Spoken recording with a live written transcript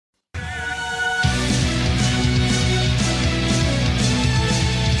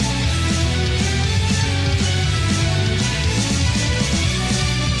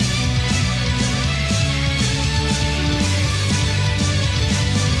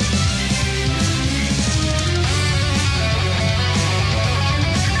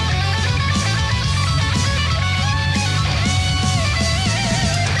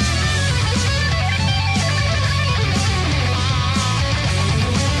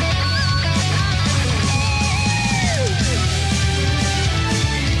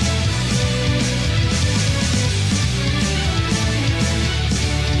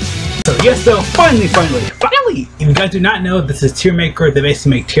Yes, though, finally! If you guys do not know, this is Tier Maker. They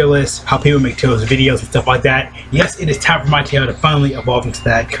basically make tier lists, how people make tier list videos and stuff like that. Yes, it is time for my channel to finally evolve into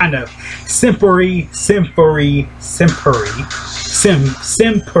that kind of simpery,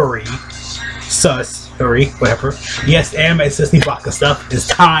 whatever. Yes, anime Sissy Baka stuff. It's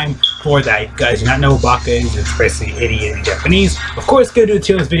time for that. You guys do not know what Baka is. It's basically idiot in Japanese. Of course, gonna do a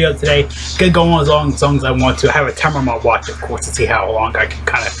tier list video today. Gonna go on as long as I want to. I have a timer on my watch, of course, to see how long I can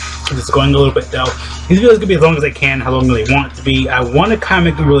kind of keep this going a little bit though. These videos gonna be as long as I can, how long they want it to be. I want to kind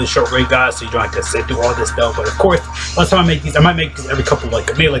of make them really short, right, guys, so you don't have to sit through all this stuff. But of course, last time I make these, I might make these every couple,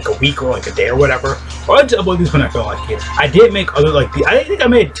 maybe like a week or like a day or whatever. Or I'll just upload these when I feel like it. I did make other I think I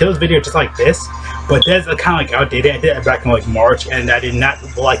made a tier list video just like this. But that's kind of like outdated. I did it back in like March, and I did not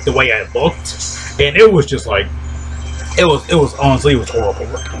like the way I looked, and it was just like, it was honestly, it was horrible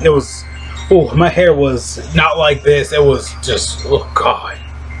looking. It was, oh, my hair was not like this. It was just, oh god,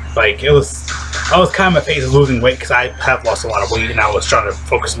 like it was. I was kind of, my face is losing weight because I have lost a lot of weight, and I was trying to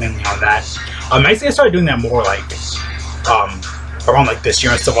focus mainly on that. Actually, I started doing that more like around like this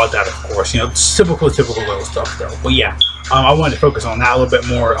year and stuff like that. Of course, you know, typical little stuff though. But yeah. I wanted to focus on that a little bit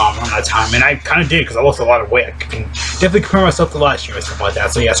more around that time, and I kind of did because I lost a lot of weight. I can definitely compare myself to last year and stuff like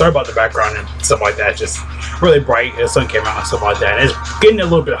that. So yeah, sorry about the background and stuff like that. Just really bright, the sun came out and stuff like that. It's getting a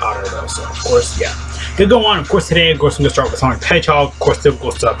little bit hotter though, so of course, yeah. Gonna go on, of course, today, of course, I'm gonna start with Sonic Hedgehog, of course,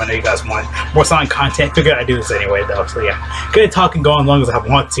 typical stuff. I know you guys want more Sonic content. Figured I'd do this anyway though, so yeah. Gonna talk and go on as long as I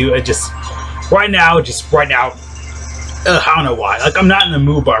want to. Right now, I don't know why. Like, I'm not in the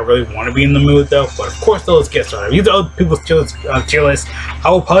mood, but I really want to be in the mood, though. But of course, though, let's get started. These are other people's tier list. I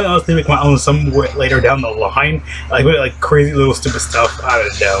will probably honestly make my own somewhere later down the line. Like crazy little stupid stuff. I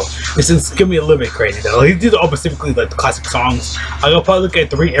don't know. This is gonna be a little bit crazy, though. Like, these are all specifically like the classic songs. I'll probably look at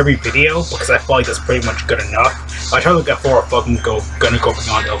 3 every video because I feel like that's pretty much good enough. I try to look at 4 or fucking gonna go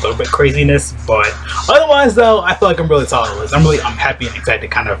beyond a little bit craziness. But otherwise, though, I feel like I'm really solid with this. I'm happy and excited to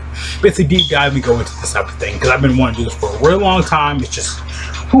kind of basically deep dive and go into this type of thing because I've been wanting to do this for a really long time. It's just,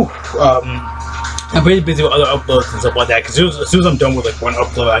 I'm pretty busy with other uploads and stuff like that. Because as soon as I'm done with like one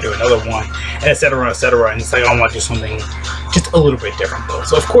upload, I do another one, and etc. And it's like I want to do something just a little bit different though.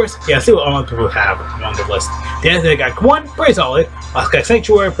 So of course, yeah, see what other people have on the list. The answer I got 1, pretty solid. I got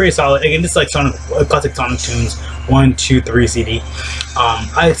Sanctuary, pretty solid. Again, this is like classic Sonic tunes. 1, 2, 3 CD.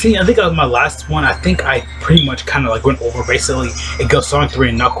 I think on my last one, I think I pretty much kind of like went over basically. It goes Sonic 3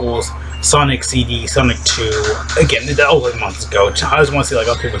 and Knuckles, Sonic CD, Sonic 2. Again, that was like months ago. I just want to see like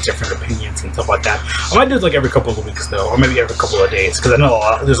other people's different opinions and stuff like that. I might do it like every couple of weeks though, or maybe every couple of days, because I know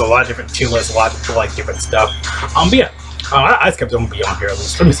there's a lot of different tier lists, a lot of people like different stuff. But yeah, I kept on be on here at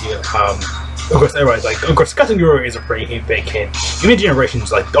least. Let me see it. Of course, everybody's like, of course, Custom Guru is a pretty big hit. Even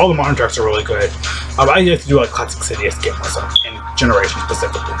Generations, like, all the modern tracks are really good. I like to do, like, Classic City to skip myself, and Generations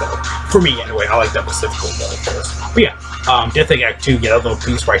specifically, though. For me, anyway, I like that specifically, though, of course. But yeah, Death Egg Act 2, yeah, that little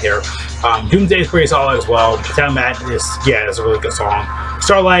piece right here. Doomsday is pretty solid as well. Town Matt is, yeah, it's a really good song.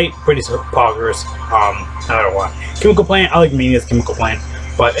 Starlight, pretty poggers. I don't know why. Chemical Plant, I like Mania's Chemical Plant.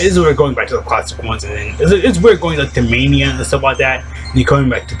 But it's weird going back to the classic ones, and then it's weird going like to Mania and stuff like that. And you coming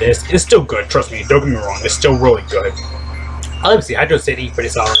back to this, it's still good. Trust me, don't get me wrong, it's still really good. Let me see, Hydro City, pretty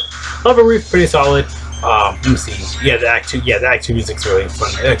solid. Lava Reef, pretty solid. Let me see, yeah, the Act 2 music's really fun.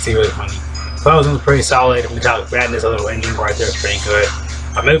 It's actually really funny. Thousand's pretty solid. Metallic Madness, a little ending right there, pretty good.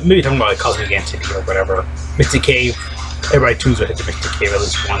 Maybe talking about like Cosmic Entity or whatever. Mystic Cave, everybody tunes will hit the Mystic Cave at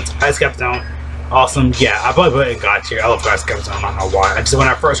least once. Ice Cap Zone. Awesome, yeah, I probably put it in God tier. I love Ice Cap Zone, I don't know why. When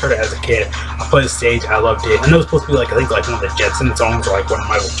I first heard it as a kid, I played the stage, I loved it. And it was supposed to be like, I think like one of the Jetson songs or like one of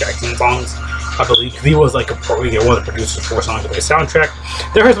Michael Jackson songs, I believe. Because he was like one of the producers for Sonic the soundtrack.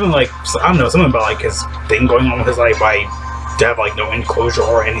 There has been like, I don't know, something about like his thing going on with his life to have like no enclosure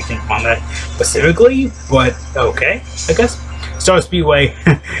or anything on that specifically, but okay, I guess. Star Speedway,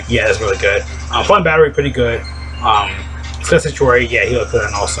 yeah, that's really good. Fun Battery, pretty good. Sky Sanctuary, yeah, he looked good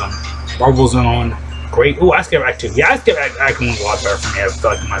and awesome. Marble Zone, great. Oh, Ice Cap Act 2. Yeah, Ice Cap Act 1 is a lot better for me, I feel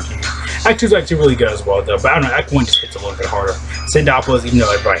like, in my opinion. Act 2 is actually really good as well, though, but I don't know, Act 1 just hits a little bit harder. Sendopolis, even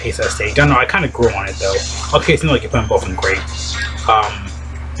though everybody hates that stage. I don't know, I kind of grew on it, though. Okay, it seems like you're playing both of them great.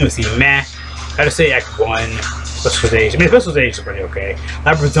 Let me see, meh. I just say Act 1. Special Stage. I mean, Special Stage is pretty okay.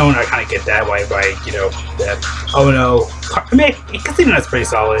 Labyrinth Zone, I kind of get that, why, you know, that. Oh no. I mean, Casino that's pretty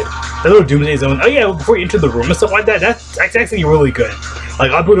solid. That little Doomsday Zone. Oh yeah, before you enter the room and stuff like that, that's actually really good. Like,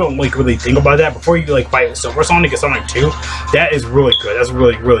 a lot of people don't, like, really think about that. Before you, like, fight Silver Sonic and Sonic 2, that is really good. That's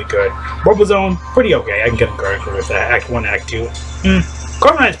really, really good. Marble Zone, pretty okay. I can get a guard with that. Act 1, Act 2.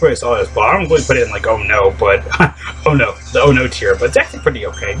 Carbonite's pretty solid as well. I don't really put it in like oh no, but oh no, the oh no tier, but it's actually pretty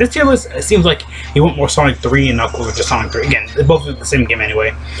okay. This tier list, it seems like he went more Sonic 3 and Knuckles, or just Sonic 3. Again, they're both the same game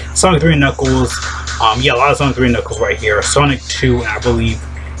anyway. Sonic 3 and Knuckles, yeah, a lot of Sonic 3 and Knuckles right here. Sonic 2, and I believe,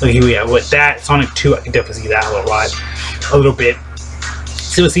 like here we have with that, Sonic 2, I can definitely see that a little bit.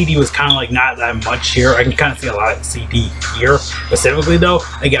 So CD was kind of like not that much here. I can kind of see a lot of CD here specifically though.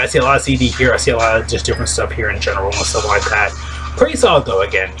 Again, I see a lot of CD here. I see a lot of just different stuff here in general and stuff like that. Pretty solid though.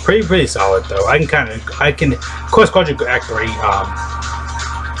 Again, pretty solid though. I can of course Quadrant Act 3.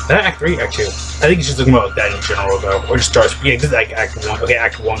 That Act 3, Act 2. I think it's just talking about that in general though, or just starts. Yeah, this is like Act 1. Okay,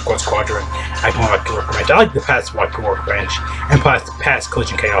 Act 1, Quest Quadrant. Act 1, like Workbench. I like the past Workbench and past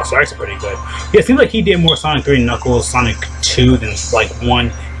Collision Chaos. So actually pretty good. Yeah, it seems like he did more Sonic 3 and Knuckles, Sonic 2 than like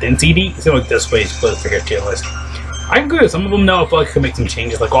 1 than CD. It seems like this way is split for your tier list. I can agree with some of them though. I feel like I can make some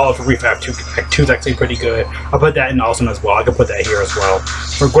changes. Like all of Refab 2, Act 2 is actually pretty good. I'll put that in Awesome as well. I can put that here as well.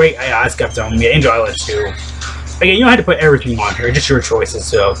 For great AI Skeptome, yeah, Angel Island 2. Again, you don't have to put everything on here, just your choices.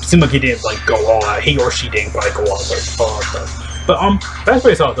 So it seemed like he didn't like go all out. He or she didn't like go all out stuff. But that's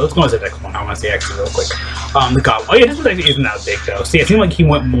pretty solid. Let's go on to the next one. I want to see actually real quick. The God. Oh yeah, this one actually isn't that big though. See, it seemed like he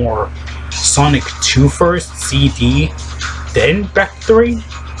went more Sonic 2 first, CD, then back 3.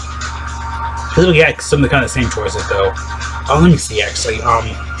 This one had some of the kind of same choices though. Let me see actually. Let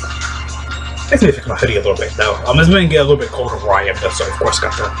me fix my hoodie a little bit though. It's gonna get a little bit colder where I am though, so of course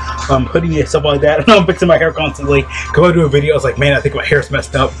got the hoodie and stuff like that. I'm fixing my hair constantly. Go to do a video, I was like, man, I think my hair's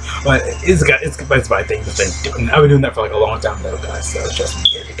messed up. But it's my thing. I've been doing that for like a long time though, guys. So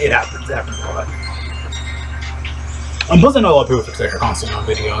just it happens. It happens a lot. Plus I know a lot of people fix their hair constantly on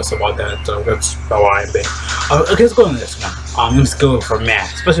video and stuff like that, so that's how I've been. Okay, let's go on this one. Let's go for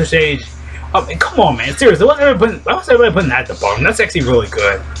math. Special stage. Come on, man. Seriously, why was everybody putting that at the bottom? That's actually really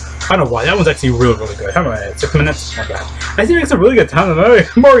good. I don't know why. That one's actually really good. How about 6 minutes? Not bad. I think it's a really good time.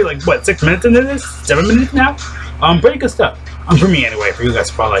 I'm already like, what, 6 minutes into this? 7 minutes now? Pretty good stuff. For me anyway. For you guys,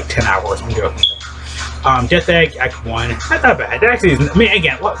 probably like 10 hours. I'm joking. Death Egg, Act 1. Not that bad. That actually is, I mean,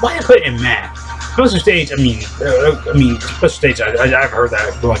 again, why I put it in math? Special stage, special stage, I've heard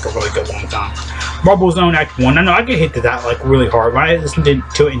that for like a really good long time. Marble Zone Act 1, I know I get hit to that like really hard. When I listen to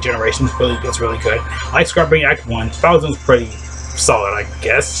it in Generations, it's really good. Light Scrubbing Act 1, Battle Zone's pretty solid, I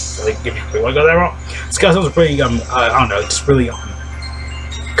guess. Like, if you want to go that route. Sky Zone's pretty, I don't know, just really,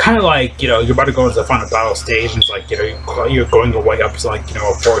 kind of like, you know, you're about to go into the final battle stage, and it's like, you know, you're going your way up to like, you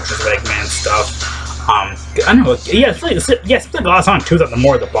know, a fortress of Eggman stuff. I don't know, yeah, it's like a lot of Sonic 2 is at the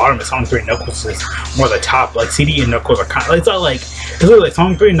more at the bottom, and Sonic 3 and Knuckles is more at the top. Like CD and Knuckles are kind of, it's literally like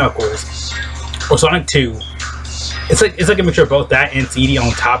Sonic 3 and Knuckles or Sonic 2. It's like a mixture of both that and CD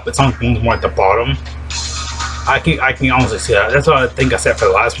on top, but Sonic 1's more at the bottom. I can honestly see that. That's what I think I said for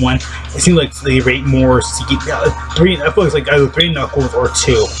the last one. It seems like they rate more CD. I feel like it's like either 3 Knuckles or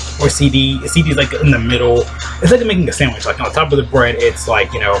 2 or CD. CD's like in the middle. It's like making a sandwich. Like on top of the bread, it's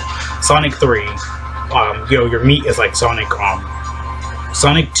like, you know, Sonic 3. You know, your meat is like Sonic 2.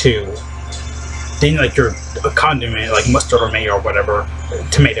 Then like your condiment, like mustard or mayo or whatever,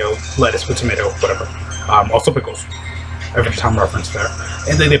 tomato, lettuce with tomato, whatever. Also pickles. Every time reference there,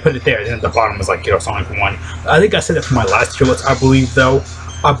 and then they put it there. And then at the bottom is like, you know, Sonic 1. I think I said it for my last tier list. I believe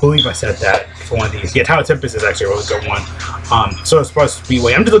I said that for one of these. Yeah, Tower Tempest is actually a really good one. So it's supposed to be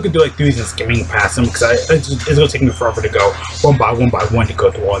way. I'm just looking through like these and skimming past them because it's gonna take me forever to go one by one to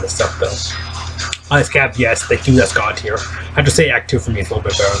go through all this stuff though. Ice Cap, yes, they do. That's God tier. I have to say Act 2 for me is a little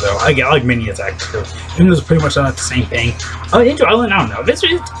bit better though. I like Minions Act 2. Even though it's pretty much not the same thing. Angel Island, I don't know. This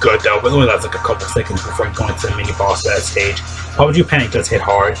is good though, but it only lasts like a couple seconds before you go into the mini boss of that stage. Why would you panic? Does hit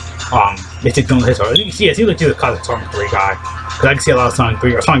hard. It don't hit hard. You can see it seems like he's a classic Sonic 3 guy. Because I can see a lot of Sonic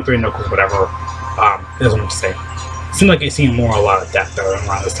 3 or Sonic 3 Knuckles, whatever. That's what I'm saying. It seems like you're seeing more a lot of that though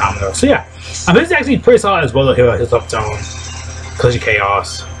around this time though. So yeah. This is actually pretty solid as well though. Here, his up zone, Collision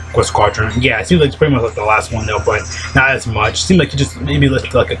Chaos. Quest Quadrant. Yeah, it seems like it's pretty much like the last one though, but not as much. It seemed like you just maybe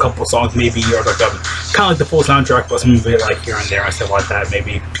listened to like a couple songs maybe, or like kind of like the full soundtrack, but some of it like here and there and stuff like that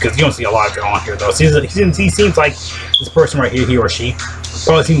maybe, because you don't see a lot of it on here though. He seems like this person right here, he or she,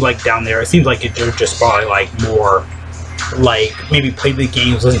 probably seems like down there. It seems like they're just probably like more like maybe play the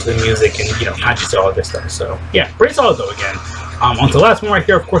games, listen to the music, and you know, not just all this stuff. So yeah, pretty solid though again. On to the last one right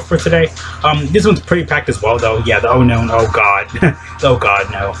here, of course, for today. This one's pretty packed as well, though. Yeah, the oh no, oh god, oh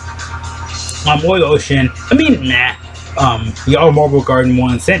god, no. Oil Ocean. I mean, nah. The All Marble Garden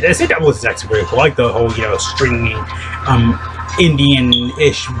one. I think that was actually pretty cool. I like the whole, you know, stringing,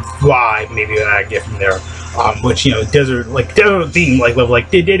 Indian-ish vibe maybe that I get from there. Which, you know, desert theme, like level like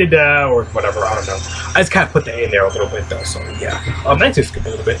da or whatever. I don't know. I just kind of put that in there a little bit though. So yeah. Let's just skip a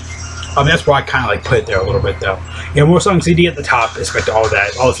little bit. That's why I kind of like put it there a little bit though. Yeah, more Sonic CD at the top, expect all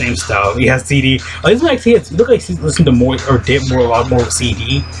that, all the same stuff. He has CD. This one actually look like he's listened to more or did more a lot more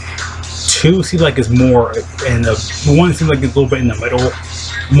CD. 2 seems like it's more, and the 1 seems like it's a little bit in the middle.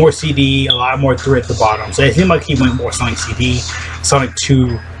 More CD, a lot more 3 at the bottom. So it seemed like he went more Sonic CD, Sonic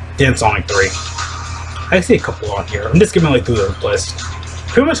 2, then Sonic 3. I see a couple on here. I'm just skipping like through the list.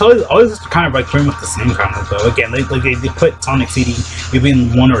 Pretty much all these are kind of like pretty much the same kind of though. Again, they put Sonic CD maybe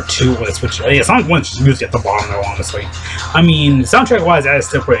in 1 or 2 with Switch. Yeah, Sonic 1's just usually at the bottom though, honestly. I mean, soundtrack wise, that is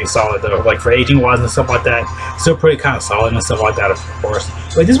still pretty solid though. Like for aging wise and stuff like that, still pretty kind of solid and stuff like that, of course.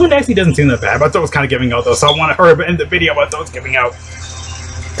 But this one actually doesn't seem that bad. But I thought it was kind of giving out though, so I want to hurry up and end the video. But I thought it was giving out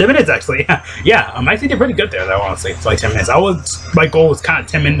 10 minutes actually. Yeah, I actually did pretty good there though, honestly. It's like 10 minutes. My goal was kind of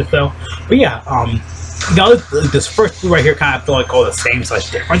 10 minutes though. But yeah, you know, this first 2 right here kind of feel like all the same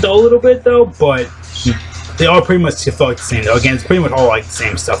 / different though a little bit though, but they all pretty much feel like the same though. Again, it's pretty much all like the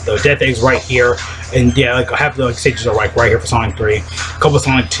same stuff though. Death Egg's right here, and yeah, like half the stages are like right here for Sonic 3, a couple of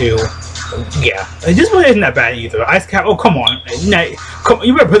Sonic 2. Yeah, this one isn't that bad either. Ice Cap, oh come on, come on,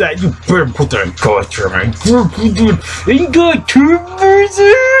 you better put that in God tier, man. In God tier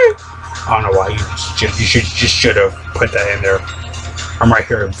version. I don't know why you should have put that in there. I'm right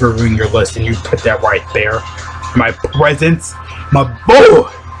here reviewing your list, and you put that right there. My presence, my boy.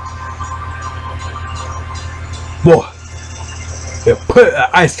 You put an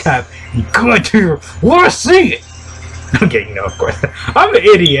Ice Cap in God tier. Wanna see it? Okay, you know, of course. I'm an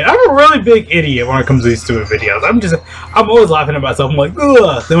idiot. I'm a really big idiot when it comes to these stupid videos. I'm always laughing at myself. I'm like,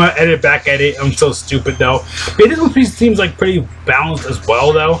 ugh. Then when I edit back at it, I'm so stupid though. But this one seems like pretty balanced as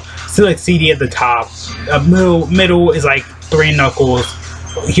well though. Still like CD at the top. Middle is like 3 Knuckles.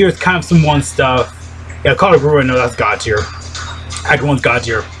 Here's kind of some 1 stuff. Yeah, Call of Ruin, no, that's God tier. Act 1's God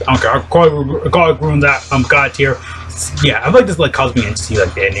tier. I don't care. Call of Ruin's God tier. Yeah, I feel like this like caused me to see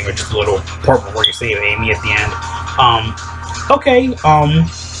like the ending or just a little part where you save Amy at the end. Okay.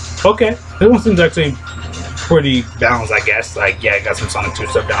 This one seems actually pretty balanced, I guess. Like, yeah, I got some Sonic 2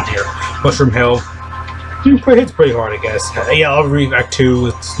 stuff down here. Mushroom Hill. Hits pretty hard, I guess. Yeah, I'll read Act 2.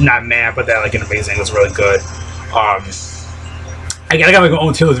 It's not mad, but that like an amazing. It's really good. I gotta make my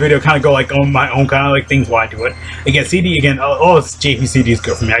own tier list video, kind of go like on my own kind of like things while I do it. Again, CD again, all this JP CD is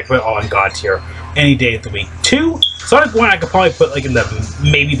good for me. I can put it all in God tier any day of the week. 2, Sonic 1 I could probably put like in the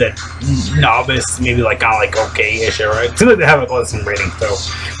maybe the novice, maybe like kind of like okay-ish, right? Seems like they have like all this ratings though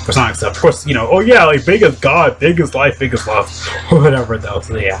for Sonic stuff. Of course, you know, oh yeah, like big as God, big as life, big as love, or whatever though.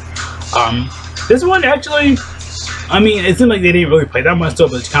 So yeah, this one actually. I mean, it seemed like they didn't really play that much though,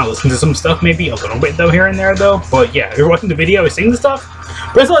 but just kind of listen to some stuff maybe a little bit though here and there though. But yeah, if you're watching the video, you're seeing the stuff.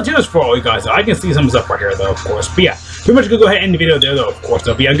 But it's a lot of tunes for all you guys though. I can see some stuff right here though, of course. But yeah, pretty much gonna go ahead and end the video there though, of course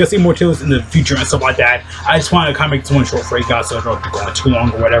though. But yeah, I'm gonna see more tunes in the future and stuff like that. I just wanted to kind of make this one short for you guys so I don't be going too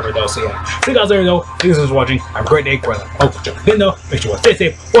long or whatever though. So yeah, see you guys later though. Thank you guys for watching. Have a great day. Again though, make sure you stay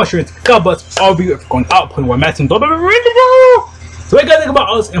safe, wash your hands, God bless all of you if you're going out, putting one mask in. So what do you guys think about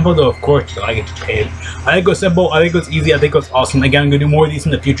all this info though? Of course, I get you paid. I think it was simple, I think it was easy, I think it was awesome. Again, I'm going to do more of these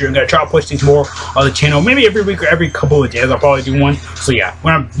in the future. I'm going to try to push these more on the channel. Maybe every week or every couple of days I'll probably do one. So yeah,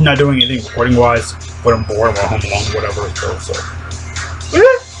 when I'm not doing anything recording wise, when I'm bored, when I'm home alone, whatever. So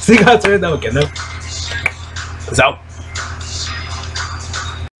yeah. See you guys later though again though. Peace out.